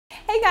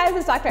Hey guys,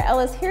 it's Dr.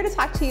 Ellis here to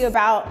talk to you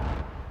about,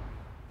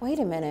 wait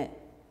a minute,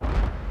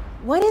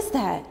 what is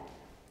that?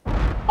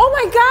 Oh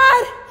my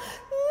God,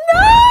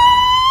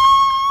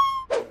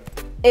 no!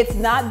 It's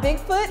not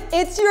Bigfoot,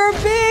 it's your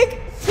big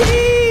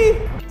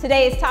teeth.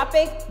 Today's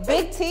topic,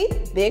 big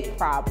teeth, big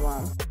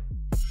problem.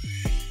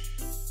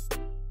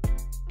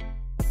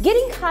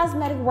 Getting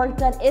cosmetic work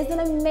done is an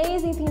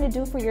amazing thing to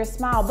do for your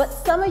smile, but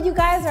some of you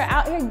guys are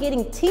out here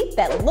getting teeth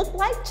that look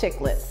like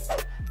chiclets.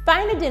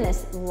 Find a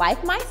dentist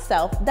like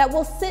myself that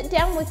will sit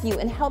down with you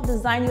and help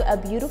design you a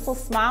beautiful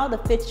smile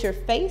that fits your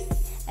face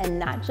and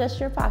not just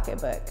your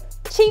pocketbook.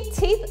 Cheap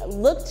teeth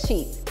look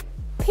cheap,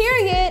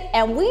 period,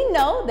 and we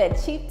know that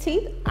cheap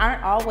teeth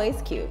aren't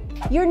always cute.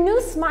 Your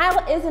new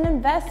smile is an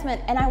investment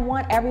and I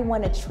want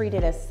everyone to treat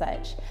it as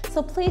such.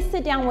 So please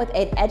sit down with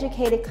an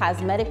educated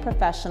cosmetic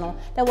professional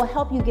that will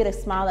help you get a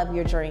smile of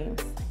your dreams.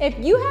 If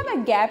you have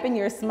a gap in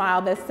your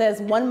smile that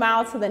says 1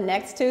 mile to the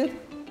next tooth,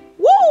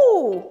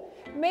 woo!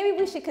 Maybe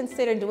we should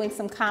consider doing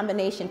some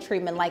combination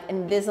treatment like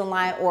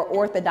Invisalign or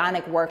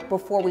orthodontic work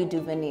before we do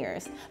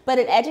veneers. But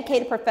an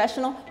educated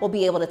professional will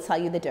be able to tell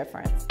you the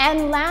difference.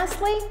 And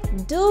lastly,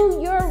 do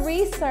your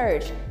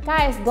research.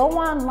 Guys, go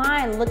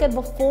online, look at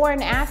before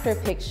and after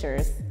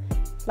pictures,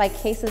 like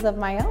cases of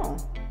my own.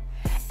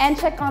 And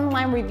check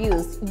online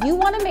reviews. You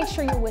want to make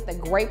sure you're with a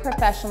great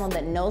professional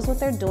that knows what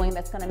they're doing,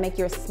 that's going to make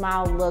your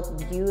smile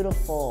look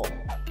beautiful.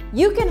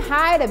 You can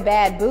hide a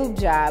bad boob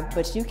job,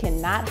 but you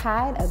cannot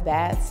hide a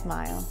bad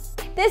smile.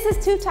 This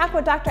is Tooth Talk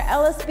with Dr.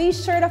 Ellis. Be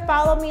sure to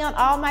follow me on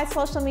all my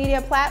social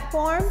media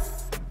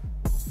platforms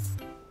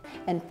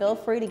and feel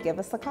free to give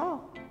us a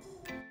call.